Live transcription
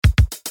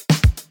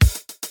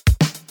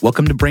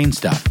Welcome to Brain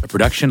Stuff, a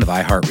production of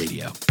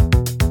iHeartRadio.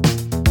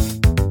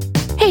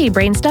 Hey,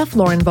 Brain Stuff,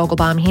 Lauren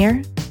Vogelbaum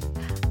here.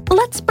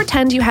 Let's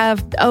pretend you have,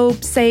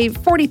 say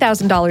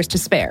 $40,000 to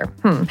spare.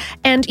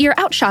 And you're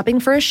out shopping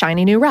for a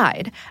shiny new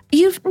ride.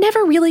 You've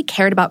never really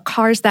cared about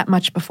cars that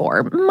much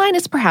before,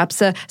 minus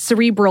perhaps a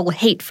cerebral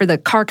hate for the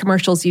car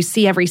commercials you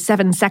see every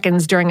 7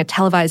 seconds during a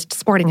televised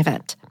sporting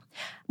event.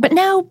 But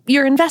now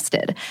you're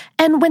invested,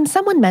 and when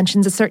someone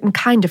mentions a certain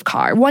kind of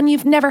car, one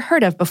you've never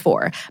heard of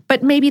before,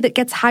 but maybe that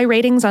gets high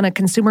ratings on a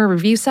consumer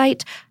review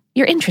site,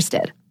 you're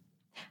interested.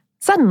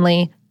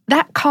 Suddenly,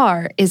 that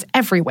car is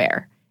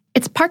everywhere.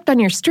 It's parked on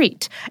your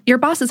street. Your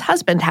boss's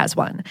husband has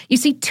one. You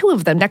see 2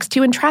 of them next to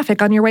you in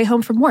traffic on your way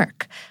home from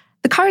work.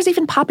 The car's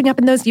even popping up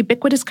in those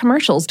ubiquitous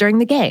commercials during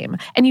the game,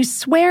 and you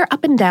swear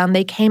up and down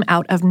they came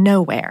out of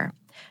nowhere.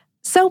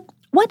 So,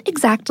 what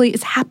exactly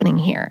is happening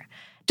here?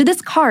 Did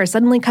this car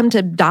suddenly come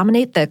to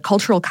dominate the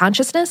cultural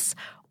consciousness,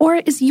 or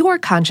is your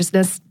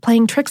consciousness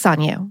playing tricks on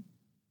you?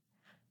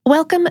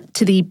 Welcome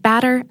to the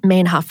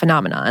Baader-Meinhof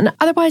phenomenon,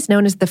 otherwise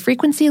known as the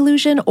frequency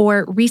illusion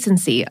or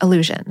recency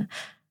illusion.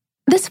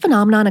 This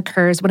phenomenon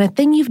occurs when a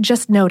thing you've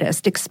just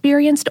noticed,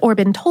 experienced, or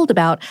been told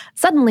about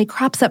suddenly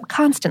crops up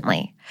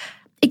constantly.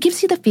 It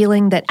gives you the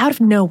feeling that out of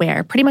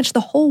nowhere, pretty much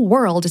the whole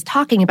world is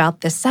talking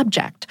about this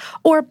subject,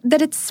 or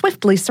that it's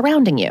swiftly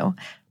surrounding you.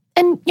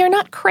 And you're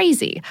not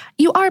crazy.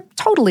 You are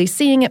totally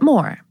seeing it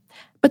more.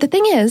 But the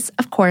thing is,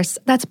 of course,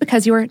 that's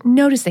because you're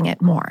noticing it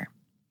more.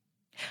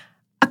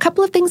 A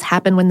couple of things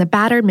happen when the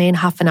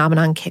Baader-Meinhof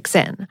phenomenon kicks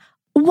in.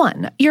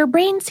 1, your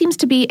brain seems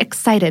to be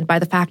excited by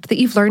the fact that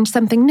you've learned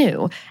something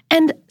new,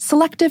 and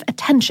selective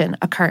attention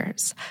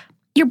occurs.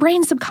 Your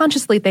brain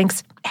subconsciously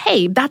thinks,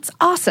 hey, that's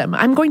awesome.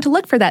 I'm going to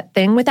look for that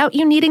thing without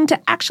you needing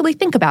to actually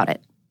think about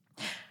it.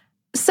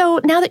 So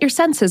now that your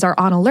senses are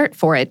on alert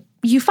for it,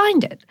 you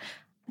find it.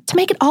 To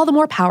make it all the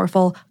more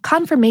powerful,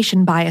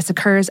 confirmation bias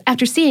occurs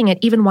after seeing it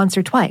even once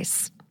or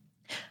twice.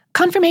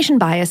 Confirmation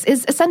bias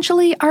is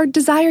essentially our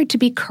desire to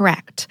be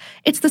correct.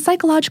 It's the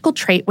psychological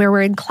trait where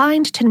we're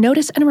inclined to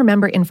notice and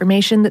remember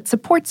information that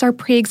supports our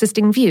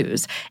pre-existing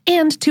views,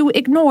 and to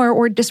ignore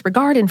or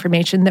disregard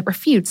information that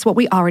refutes what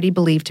we already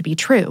believe to be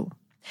true.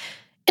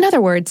 In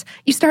other words,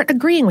 you start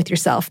agreeing with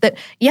yourself that,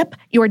 yep,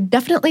 you're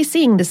definitely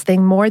seeing this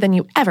thing more than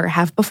you ever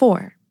have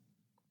before.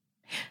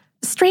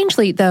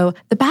 Strangely, though,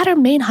 the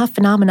Baader-Meinhof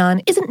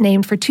phenomenon isn't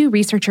named for 2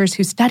 researchers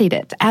who studied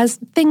it, as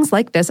things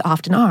like this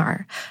often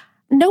are.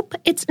 Nope,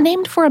 it's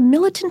named for a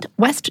militant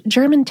West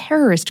German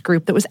terrorist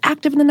group that was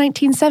active in the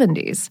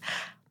 1970s.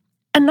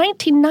 A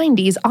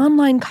 1990s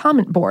online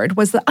comment board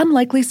was the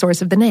unlikely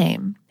source of the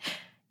name.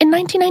 In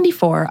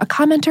 1994, a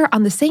commenter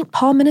on the St.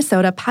 Paul,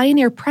 Minnesota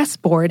Pioneer Press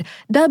board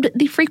dubbed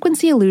the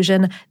frequency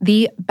illusion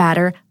the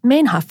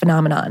Baader-Meinhof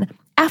phenomenon,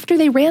 after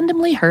they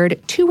randomly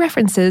heard 2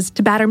 references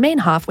to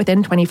Baader-Meinhof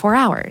within 24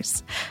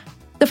 hours.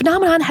 The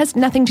phenomenon has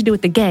nothing to do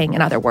with the gang,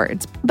 in other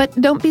words, but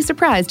don't be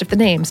surprised if the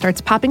name starts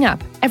popping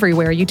up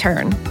everywhere you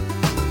turn.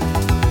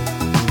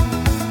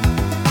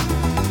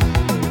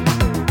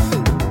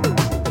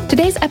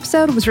 Today's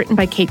episode was written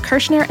by Kate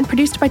Kirshner and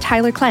produced by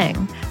Tyler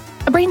Klang.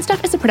 Brain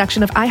Stuff is a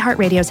production of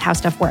iHeartRadio's How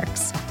Stuff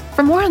Works.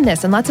 For more on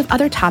this and lots of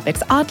other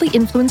topics oddly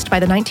influenced by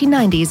the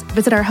 1990s,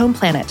 visit our home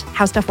planet,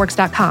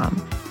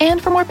 howstuffworks.com.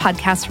 And for more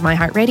podcasts from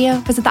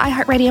iHeartRadio, visit the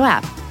iHeartRadio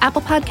app,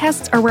 Apple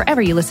Podcasts, or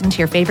wherever you listen to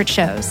your favorite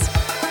shows.